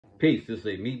Peace. This is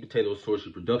a Meat Potato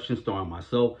Sorcery production starring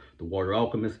myself, the Water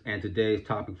Alchemist, and today's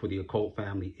topic for the occult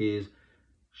family is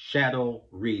shadow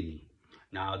reading.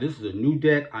 Now, this is a new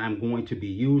deck I'm going to be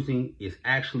using. It's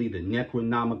actually the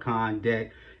Necronomicon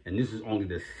deck, and this is only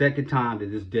the second time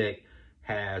that this deck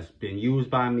has been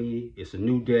used by me. It's a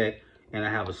new deck, and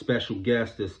I have a special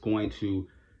guest that's going to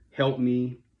help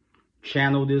me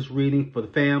channel this reading for the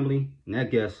family, and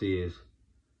that guest is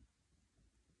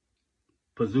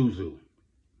Pazuzu.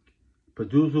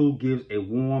 Pazuzu gives a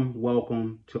warm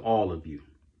welcome to all of you,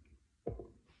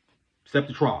 except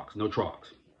the Trogs, no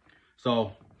Trogs.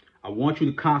 So I want you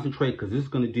to concentrate because this is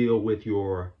going to deal with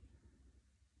your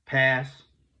past,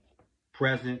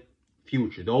 present,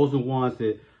 future. Those are the ones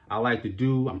that I like to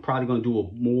do. I'm probably going to do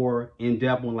a more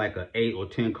in-depth one, like an 8 or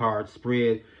 10 card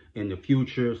spread in the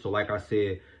future. So like I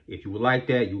said, if you would like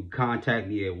that, you can contact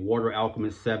me at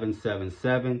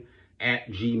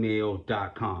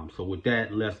wateralchemist777@gmail.com. So with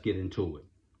that, let's get into it.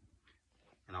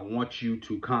 And I want you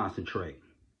to concentrate.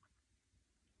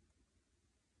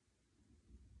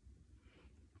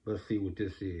 Let's see what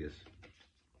this is.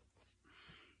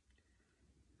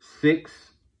 6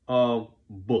 of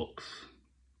books.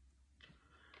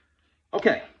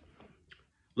 Okay,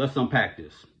 let's unpack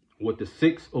this. What the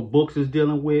 6 of books is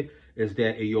dealing with is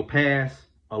that in your past,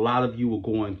 a lot of you are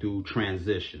going through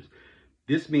transitions.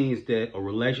 This means that a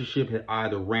relationship had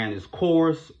either ran its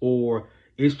course or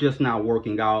it's just not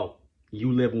working out.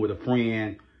 You living with a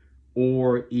friend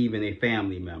or even a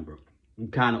family member. You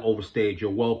kind of overstayed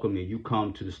your welcome and you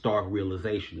come to the stark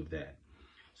realization of that.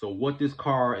 So what this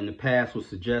card in the past was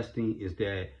suggesting is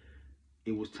that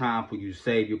it was time for you to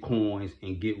save your coins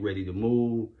and get ready to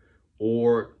move,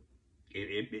 or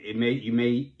you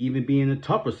may even be in a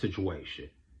tougher situation.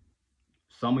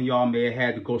 Some of y'all may have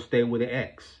had to go stay with an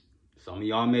ex. Some of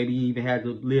y'all maybe even had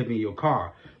to live in your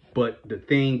car. But the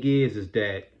thing is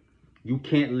that you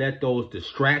can't let those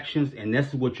distractions, and this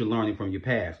is what you're learning from your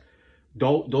past.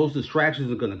 Those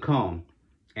distractions are going to come.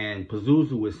 And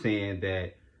Pazuzu is saying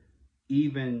that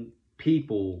even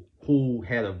people who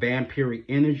had a vampiric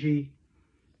energy,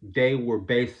 they were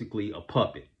basically a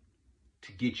puppet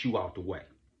to get you out the way.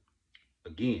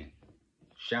 Again,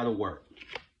 shadow work.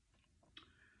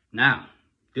 Now,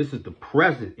 this is the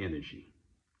present energy.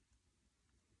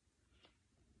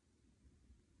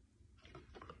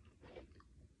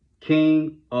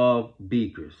 King of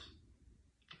Beakers.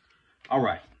 All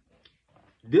right.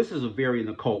 This is a very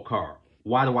occult card.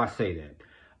 Why do I say that?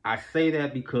 I say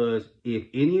that because if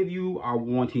any of you are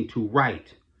wanting to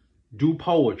write, do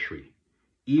poetry,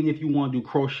 even if you want to do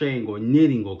crocheting or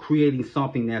knitting or creating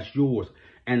something that's yours,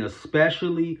 and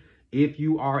especially if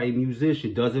you are a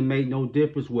musician, doesn't make no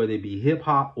difference whether it be hip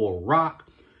hop or rock,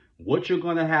 what you're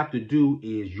going to have to do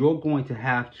is you're going to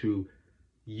have to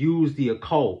use the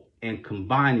occult and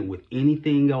combine it with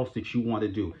anything else that you want to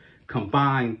do.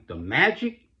 Combine the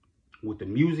magic with the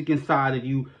music inside of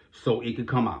you so it can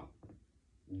come out.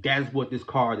 That's what this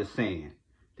card is saying,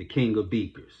 the King of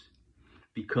Beakers.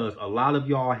 Because a lot of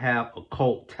y'all have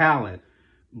occult talent,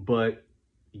 but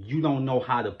you don't know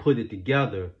how to put it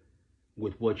together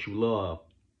with what you love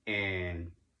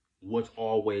and what's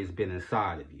always been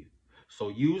inside of you. So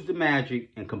use the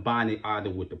magic and combine it either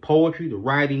with the poetry, the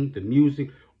writing, the music,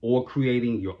 or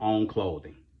creating your own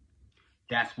clothing.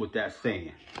 That's what that's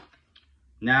saying.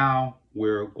 Now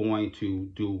we're going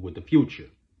to do with the future.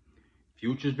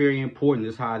 Future is very important.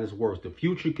 This is how this works. The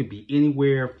future could be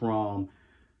anywhere from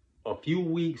a few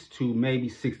weeks to maybe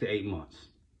 6 to 8 months.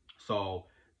 So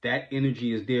that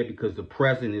energy is there because the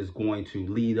present is going to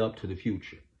lead up to the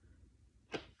future.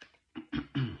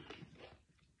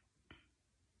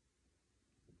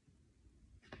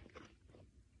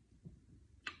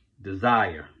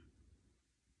 Desire.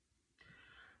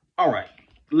 All right,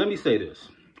 let me say this.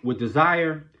 With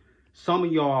desire, some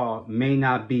of y'all may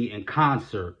not be in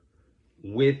concert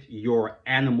with your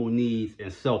animal needs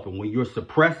and self. And when you're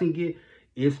suppressing it,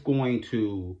 it's going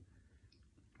to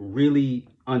really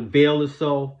unveil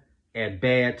itself at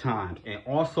bad times. And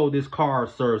also this card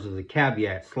serves as a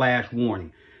caveat /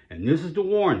 warning. And this is the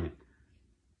warning.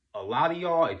 A lot of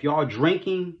y'all, if y'all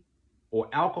drinking or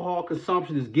alcohol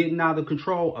consumption is getting out of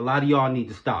control, a lot of y'all need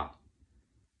to stop.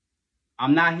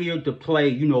 I'm not here to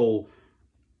play,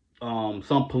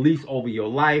 some police over your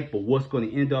life, but what's going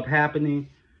to end up happening,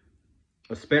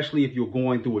 especially if you're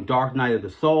going through a dark night of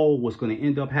the soul, what's going to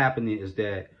end up happening is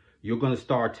that you're going to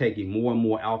start taking more and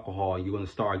more alcohol. You're going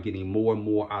to start getting more and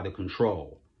more out of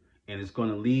control. And it's going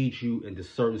to lead you into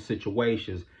certain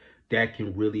situations that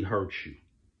can really hurt you.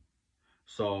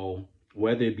 So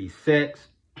whether it be sex,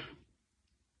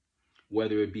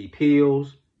 whether it be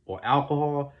pills or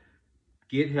alcohol,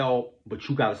 get help, but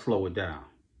you got to slow it down.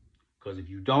 Because if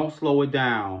you don't slow it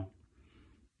down,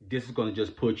 this is going to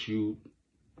just put you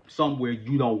somewhere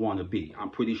you don't want to be. I'm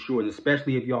pretty sure, and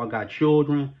especially if y'all got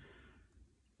children,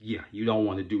 yeah, you don't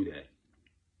want to do that.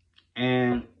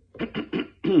 And,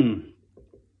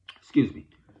 excuse me,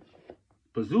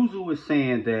 Pazuzu is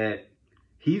saying that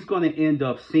he's going to end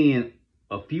up seeing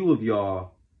a few of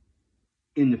y'all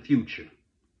in the future.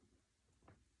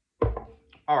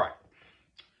 All right.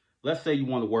 Let's say you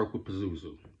want to work with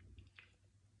Pazuzu.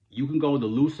 You can go to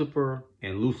Lucifer,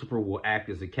 and Lucifer will act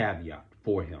as a caveat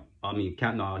for him.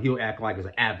 No, he'll act like as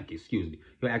an advocate, excuse me.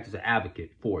 He'll act as an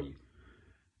advocate for you.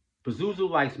 Pazuzu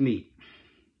likes meat.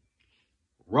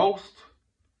 Roast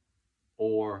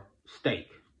or steak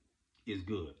is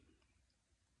good.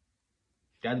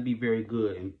 That'd be very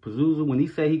good. And Pazuzu, when he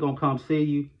say he gonna come see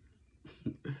you,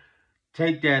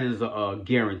 take that as a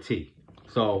guarantee.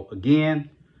 So again,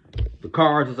 the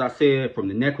cards, as I said, from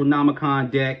the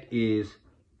Necronomicon deck is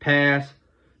pass,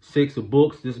 6 of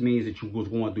books. This means that you was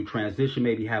going through transition,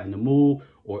 maybe having to move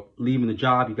or leaving the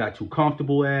job you got too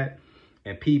comfortable at,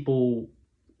 and people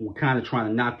were kind of trying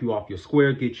to knock you off your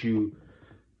square, get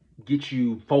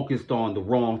you focused on the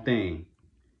wrong thing.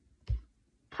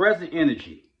 Present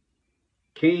energy,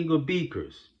 King of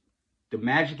Beakers. The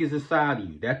magic is inside of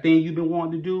you. That thing you've been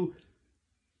wanting to do,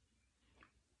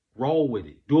 roll with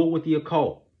it. Do it with the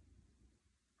occult.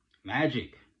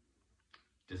 Magic.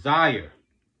 Desire.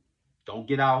 Don't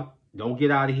get out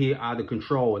of here out of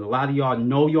control. And a lot of y'all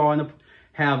know y'all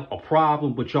have a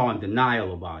problem, but y'all in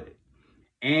denial about it.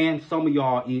 And some of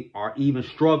y'all are even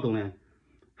struggling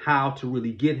how to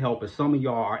really get help. And some of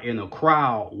y'all are in a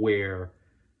crowd where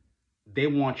they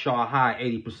want y'all high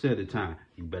 80% of the time.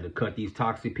 You better cut these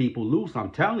toxic people loose.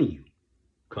 I'm telling you.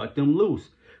 Cut them loose.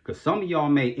 Because some of y'all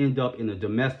may end up in a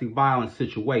domestic violence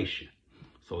situation.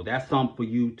 So that's something for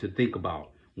you to think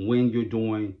about when you're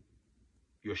doing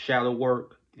your shadow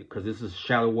work. Because this is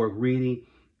shadow work reading.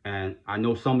 And I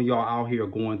know some of y'all out here are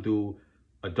going through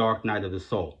a dark night of the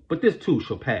soul. But this too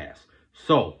shall pass.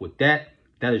 So with that,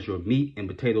 that is your meat and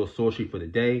potato sorcery for the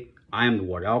day. I am the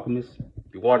Water Alchemist.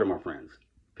 Be water, my friends.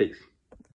 Peace.